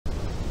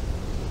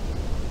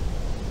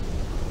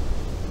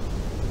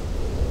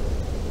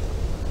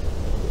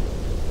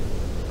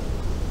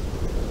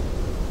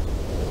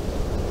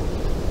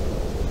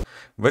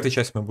В этой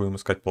части мы будем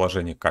искать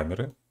положение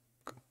камеры,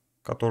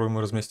 которую мы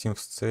разместим в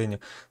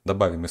сцене.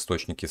 Добавим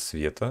источники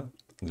света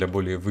для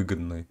более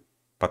выгодной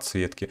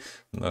подсветки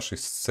нашей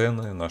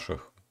сцены,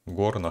 наших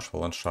гор, нашего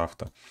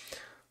ландшафта.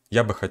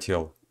 Я бы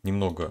хотел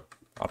немного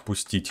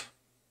опустить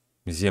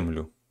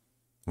землю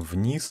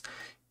вниз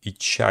и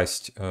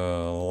часть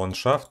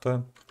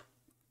ландшафта,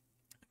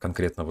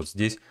 конкретно вот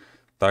здесь,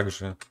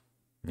 также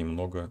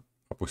немного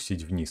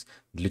опустить вниз.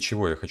 Для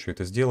чего я хочу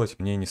это сделать?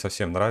 Мне не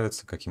совсем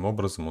нравится, каким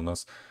образом у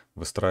нас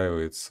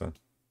выстраивается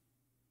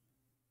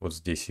вот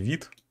здесь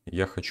вид.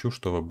 Я хочу,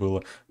 чтобы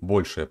было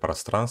большее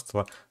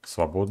пространство,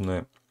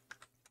 свободное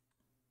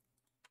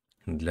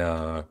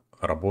для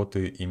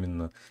работы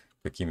именно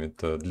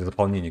какими-то, для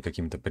заполнения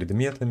какими-то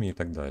предметами и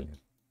так далее.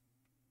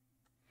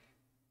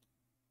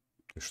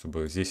 То есть,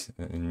 чтобы здесь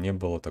не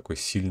было такой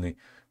сильной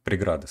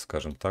преграды,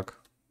 скажем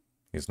так,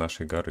 из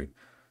нашей горы.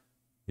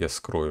 Я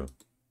скрою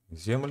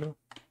землю,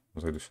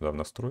 зайду сюда в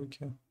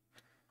настройки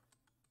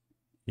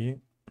и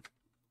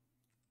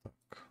так,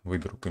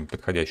 выберу какую-нибудь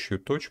подходящую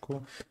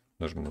точку,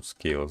 нажму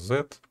Scale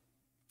Z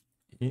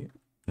и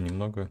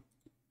немного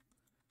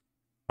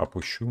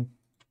опущу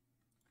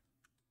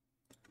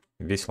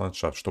весь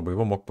ландшафт, чтобы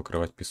его мог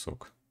покрывать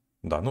песок.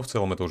 Да, ну в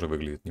целом это уже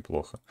выглядит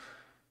неплохо.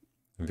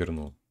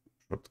 Верну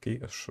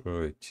хоткеи,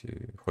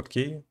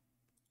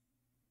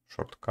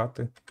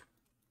 шорткаты.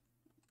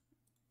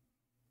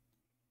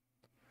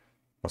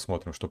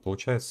 Посмотрим, что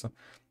получается.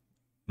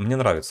 Мне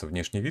нравится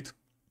внешний вид,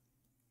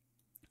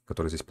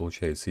 который здесь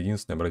получается.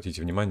 Единственное,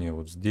 обратите внимание,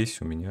 вот здесь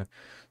у меня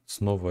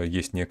снова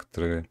есть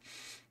некоторые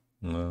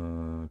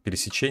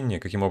пересечения.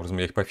 Каким образом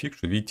я их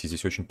пофикшу? Видите,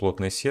 здесь очень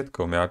плотная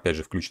сетка. У меня опять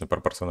же включено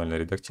пропорциональное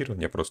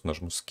редактирование. Я просто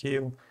нажму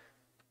Scale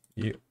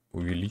и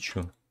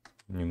увеличу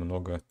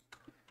немного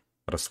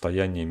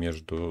расстояние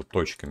между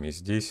точками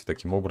здесь.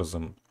 Таким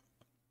образом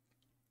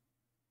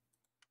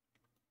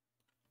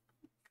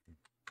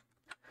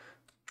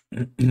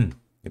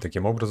и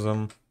таким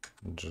образом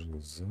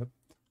GZ.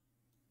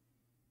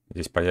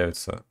 Здесь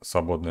появится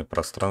свободное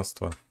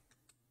пространство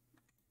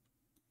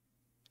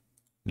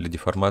для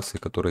деформации,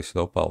 которая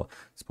сюда упала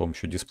с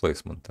помощью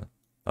дисплейсмента.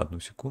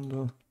 Одну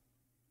секунду.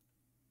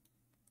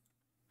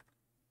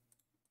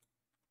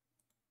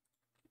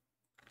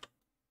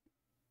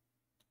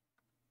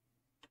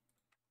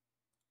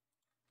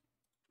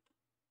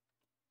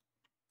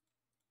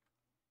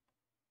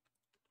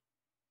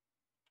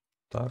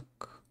 Так.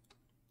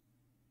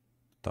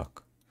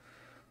 Так.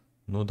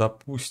 Ну,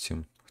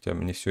 допустим. Хотя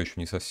мне все еще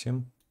не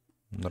совсем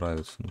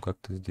нравится. Ну,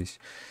 как-то здесь.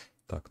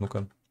 Так,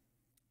 ну-ка.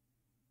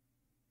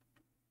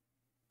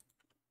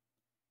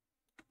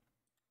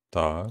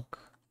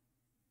 Так.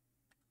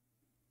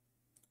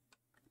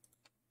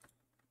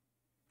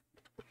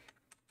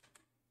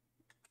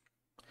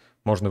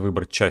 Можно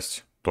выбрать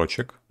часть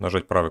точек,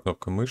 нажать правой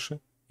кнопкой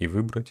мыши и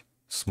выбрать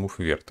Smooth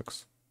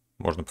Vertex.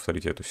 Можно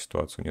повторить эту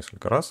ситуацию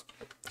несколько раз.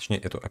 Точнее,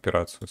 эту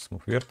операцию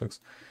Smooth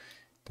Vertex.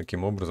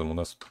 Таким образом у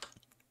нас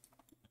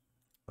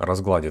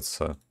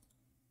разгладятся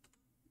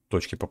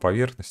точки по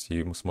поверхности,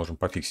 и мы сможем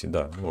пофиксить.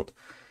 Да, вот.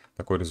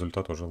 Такой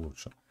результат уже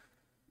лучше.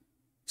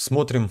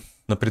 Смотрим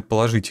на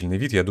предположительный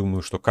вид. Я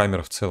думаю, что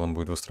камера в целом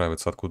будет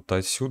выстраиваться откуда-то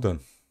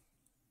отсюда.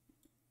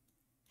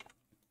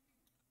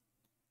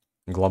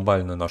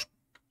 Глобально наш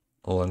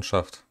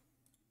ландшафт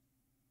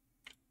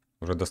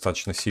уже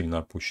достаточно сильно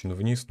опущен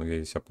вниз, но я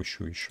здесь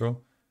опущу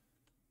еще,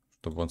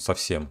 чтобы он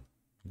совсем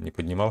не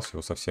поднимался,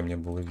 его совсем не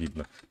было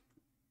видно.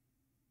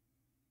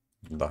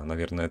 Да,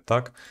 наверное,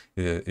 так.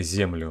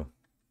 Землю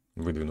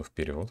выдвину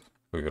вперед,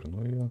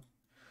 поверну ее.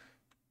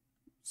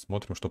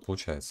 Смотрим, что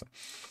получается.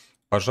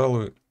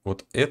 Пожалуй,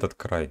 вот этот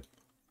край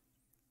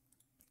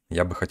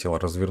я бы хотел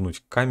развернуть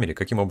к камере.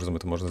 Каким образом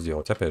это можно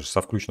сделать? Опять же,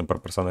 со включенным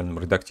пропорциональным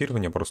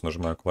редактированием просто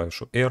нажимаю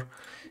клавишу R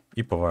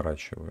и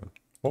поворачиваю.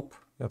 Оп,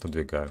 и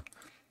отодвигаю.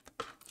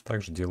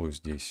 Также делаю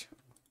здесь.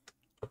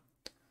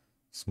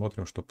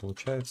 Смотрим, что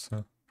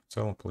получается. В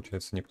целом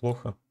получается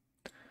неплохо.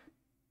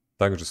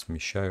 Также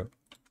смещаю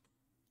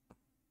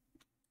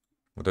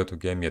вот эту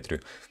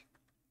геометрию.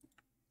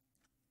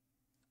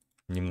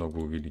 Немного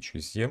увеличу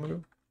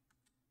землю.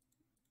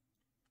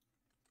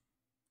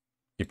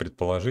 И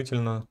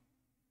предположительно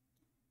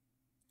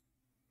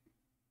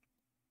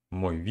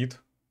мой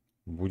вид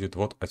будет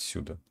вот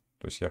отсюда.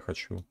 То есть я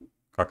хочу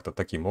как-то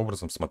таким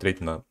образом смотреть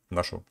на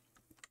нашу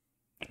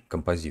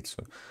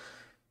композицию.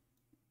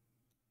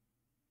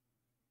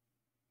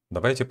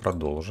 Давайте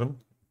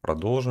продолжим.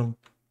 Продолжим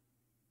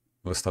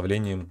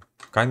выставлением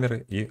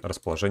камеры и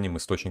расположением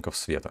источников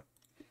света.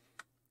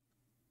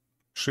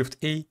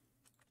 Shift-A.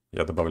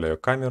 Я добавляю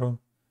камеру.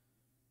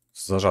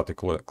 С зажатой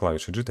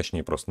клавишей G,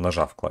 точнее просто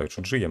нажав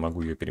клавишу G, я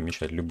могу ее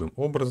перемещать любым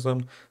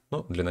образом.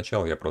 Но для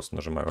начала я просто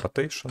нажимаю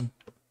Rotation.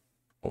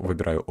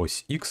 Выбираю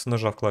ось X,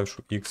 нажав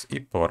клавишу X, и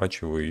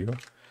поворачиваю ее.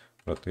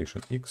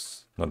 Rotation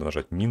X. Надо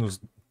нажать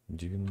минус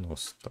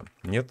 90.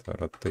 Нет,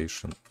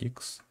 Rotation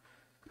X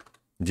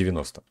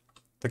 90.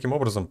 Таким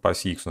образом, по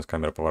оси X у нас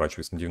камера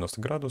поворачивается на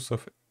 90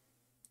 градусов.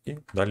 И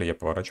далее я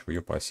поворачиваю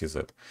ее по оси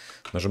Z.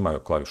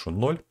 Нажимаю клавишу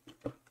 0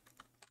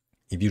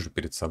 и вижу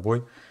перед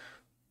собой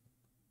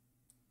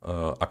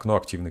окно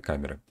активной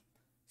камеры.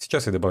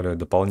 Сейчас я добавляю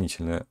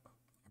дополнительное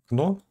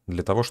окно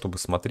для того, чтобы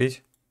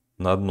смотреть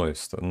на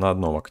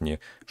одном окне,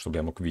 чтобы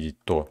я мог видеть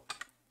то,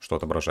 что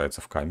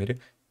отображается в камере.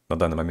 На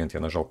данный момент я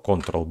нажал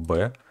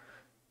Ctrl-B,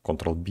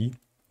 Ctrl-B,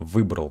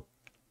 выбрал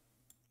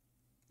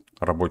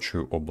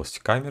рабочую область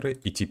камеры,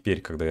 и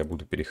теперь, когда я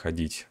буду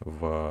переходить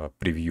в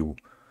превью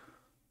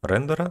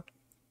рендера,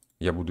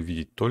 я буду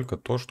видеть только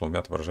то, что у меня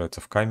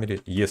отображается в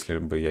камере. Если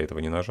бы я этого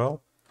не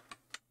нажал,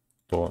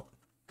 то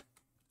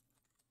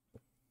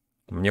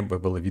мне бы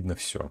было видно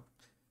все.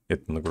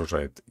 Это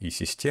нагружает и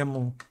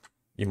систему,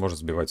 и может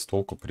сбивать с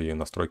толку при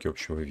настройке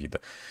общего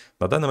вида.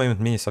 На данный момент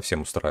меня не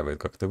совсем устраивает,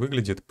 как это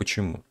выглядит.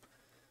 Почему?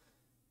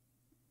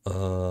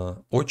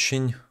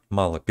 Очень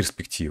мало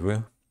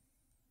перспективы,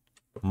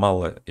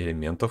 мало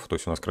элементов. То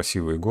есть у нас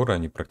красивые горы,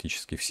 они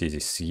практически все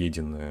здесь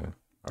съедены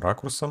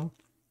ракурсом.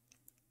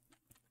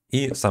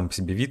 И сам по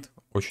себе вид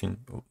очень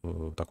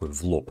такой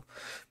в лоб.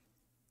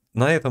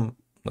 На этом,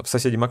 в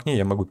соседнем окне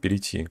я могу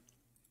перейти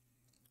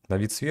на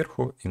вид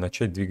сверху и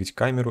начать двигать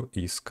камеру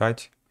и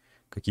искать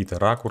какие-то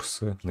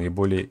ракурсы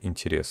наиболее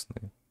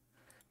интересные.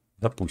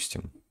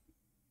 Допустим,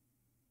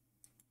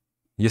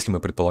 если мы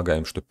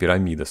предполагаем, что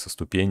пирамида со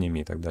ступенями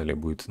и так далее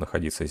будет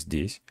находиться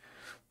здесь,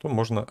 то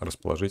можно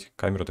расположить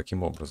камеру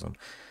таким образом.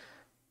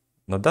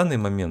 На данный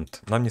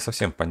момент нам не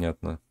совсем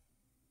понятно,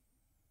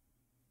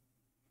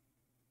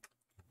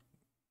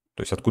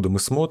 то есть откуда мы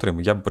смотрим.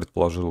 Я бы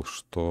предположил,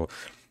 что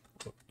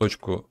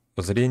точку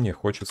зрения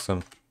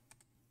хочется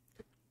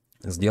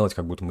сделать,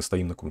 как будто мы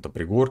стоим на каком-то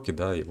пригорке,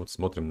 да, и вот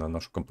смотрим на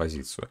нашу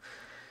композицию.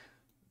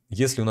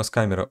 Если у нас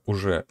камера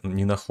уже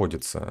не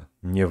находится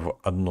не в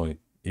одной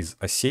из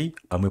осей,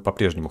 а мы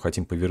по-прежнему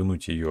хотим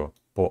повернуть ее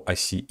по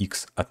оси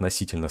X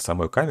относительно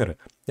самой камеры,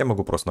 я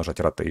могу просто нажать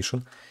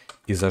Rotation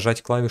и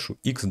зажать клавишу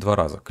X 2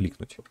 раза,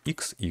 кликнуть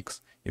X,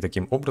 X, и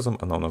таким образом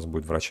она у нас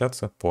будет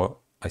вращаться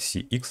по оси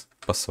X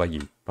по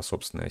своей, по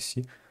собственной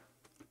оси,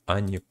 а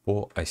не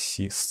по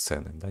оси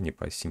сцены, да, не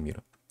по оси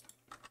мира.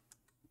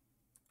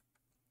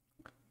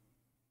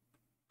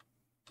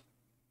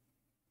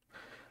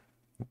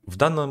 В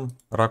данном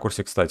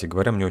ракурсе, кстати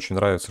говоря, мне очень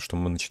нравится, что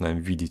мы начинаем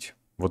видеть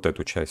вот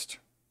эту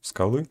часть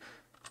скалы.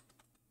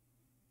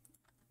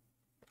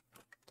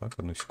 Так,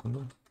 одну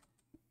секунду.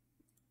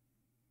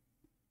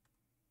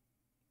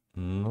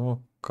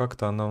 Но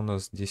как-то она у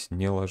нас здесь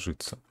не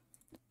ложится.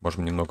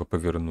 Можем немного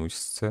повернуть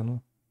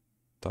сцену.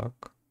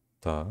 Так,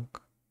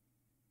 так.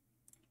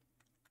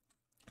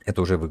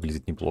 Это уже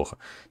выглядит неплохо.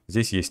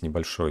 Здесь есть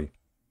небольшой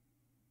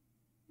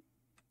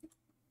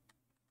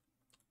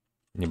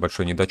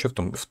недочет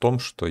в том,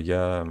 что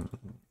я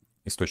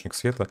источник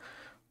света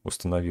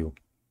установил,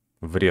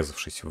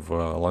 врезавшись в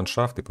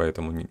ландшафт, и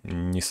поэтому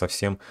не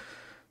совсем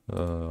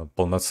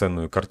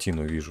полноценную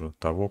картину вижу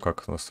того,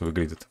 как у нас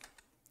выглядит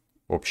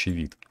общий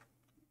вид.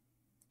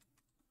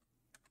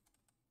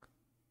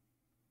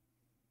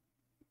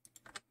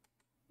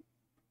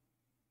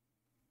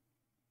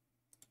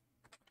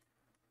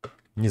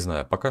 Не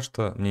знаю, пока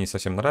что мне не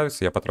совсем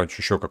нравится. Я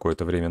потрачу еще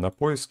какое-то время на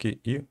поиски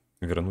и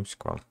вернусь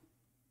к вам.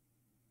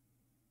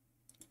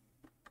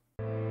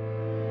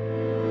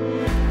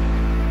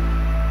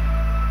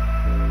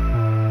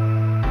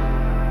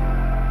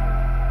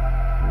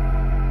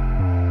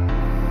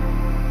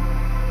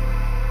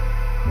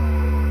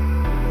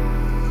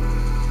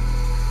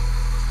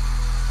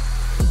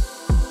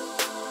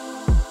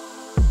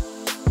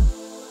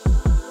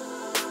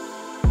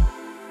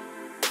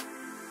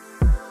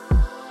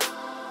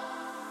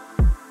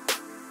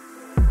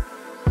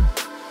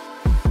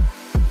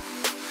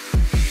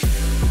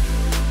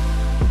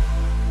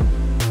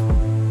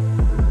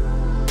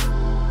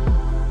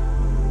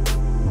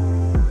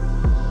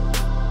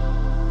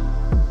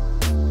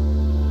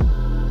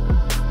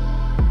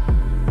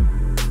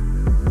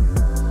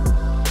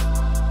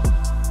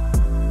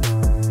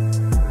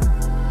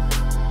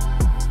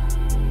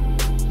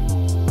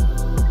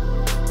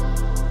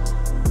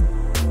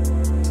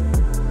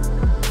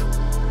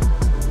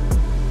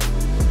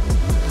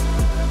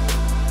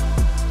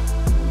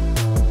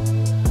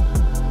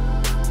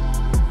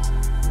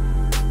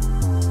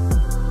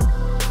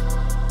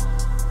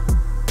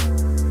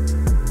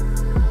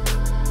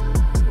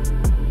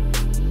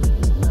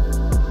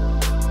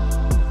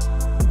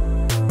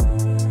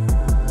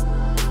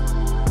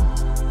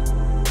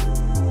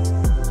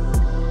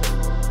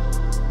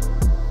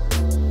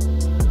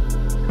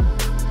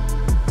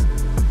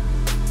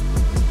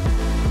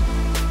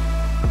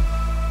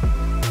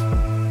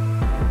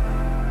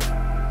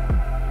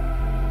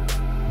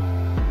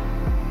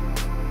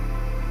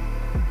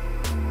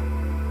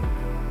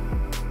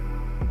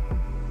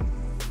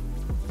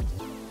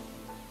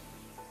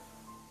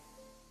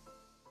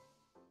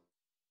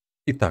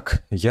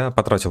 Итак, я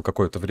потратил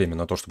какое-то время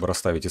на то, чтобы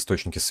расставить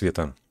источники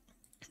света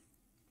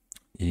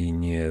и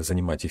не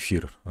занимать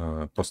эфир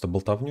просто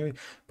болтовней,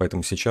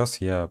 поэтому сейчас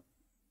я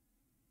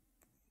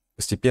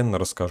постепенно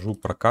расскажу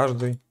про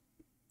каждый,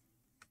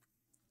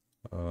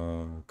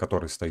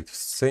 который стоит в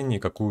сцене, и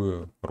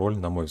какую роль,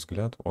 на мой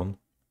взгляд, он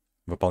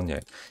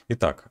выполняет.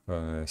 Итак,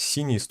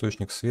 синий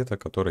источник света,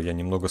 который я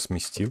немного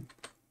сместил,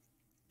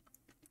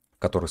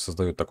 который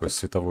создает такой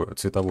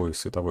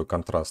цветовой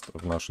контраст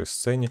в нашей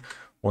сцене.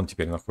 Он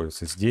теперь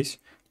находится здесь,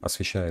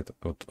 освещает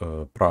вот,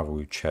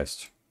 правую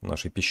часть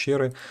нашей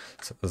пещеры.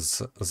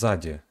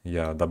 Сзади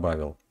я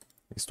добавил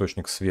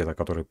источник света,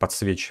 который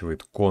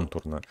подсвечивает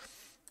контурно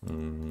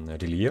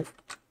рельеф.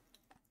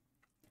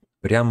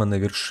 Прямо на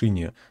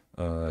вершине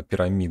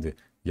пирамиды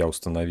я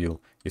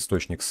установил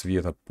источник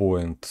света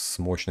point с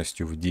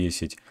мощностью в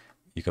 10,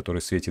 и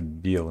который светит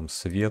белым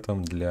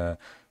светом для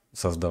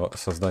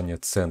создания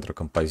центра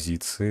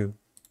композиции,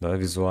 да,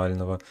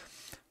 визуального.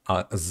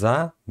 А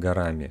за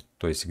горами,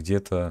 то есть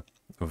где-то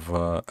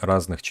в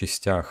разных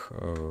частях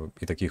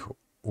и таких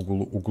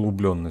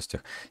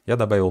углубленностях, я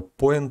добавил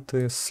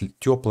поинты с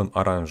теплым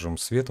оранжевым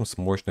светом с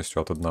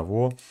мощностью от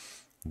 1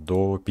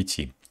 до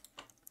 5.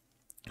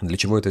 Для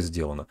чего это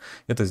сделано?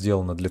 Это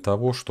сделано для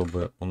того,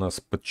 чтобы у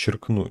нас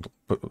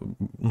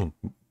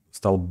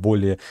стал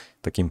более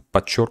таким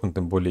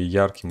подчеркнутым, более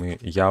ярким и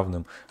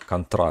явным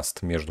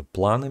контраст между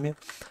планами.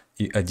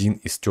 И один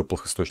из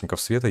теплых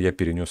источников света я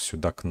перенес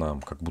сюда к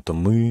нам, как будто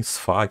мы с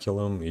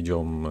факелом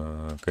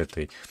идем к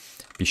этой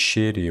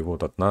пещере, и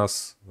вот от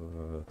нас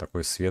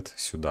такой свет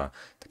сюда.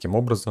 Таким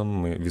образом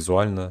мы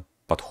визуально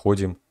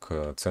подходим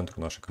к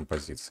центру нашей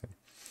композиции.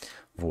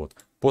 Вот.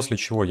 После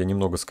чего я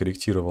немного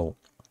скорректировал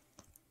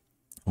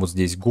вот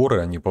здесь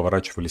горы, они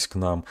поворачивались к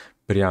нам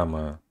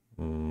прямо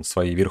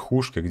своей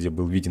верхушкой, где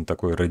был виден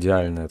такой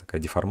радиальная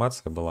такая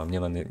деформация была. Мне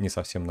она не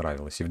совсем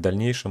нравилась. И в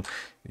дальнейшем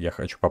я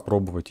хочу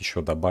попробовать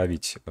еще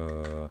добавить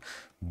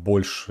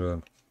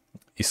больше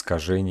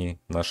искажений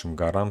нашим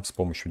горам с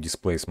помощью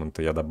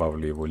дисплейсмента. Я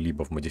добавлю его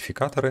либо в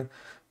модификаторы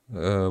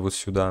вот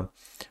сюда,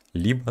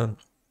 либо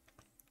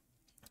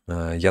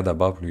я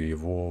добавлю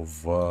его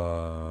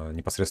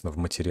непосредственно в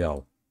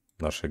материал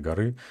нашей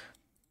горы.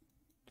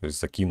 То есть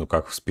закину,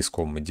 как с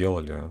песком мы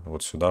делали,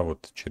 вот сюда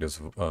вот через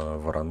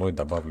вороной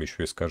добавлю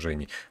еще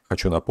искажений.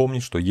 Хочу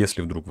напомнить, что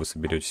если вдруг вы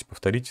соберетесь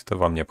повторить это,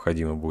 вам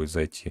необходимо будет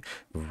зайти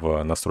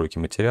в настройки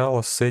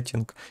материала,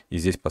 Setting, и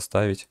здесь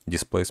поставить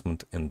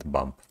Displacement and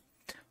Bump.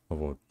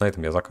 Вот. На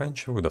этом я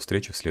заканчиваю. До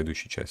встречи в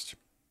следующей части.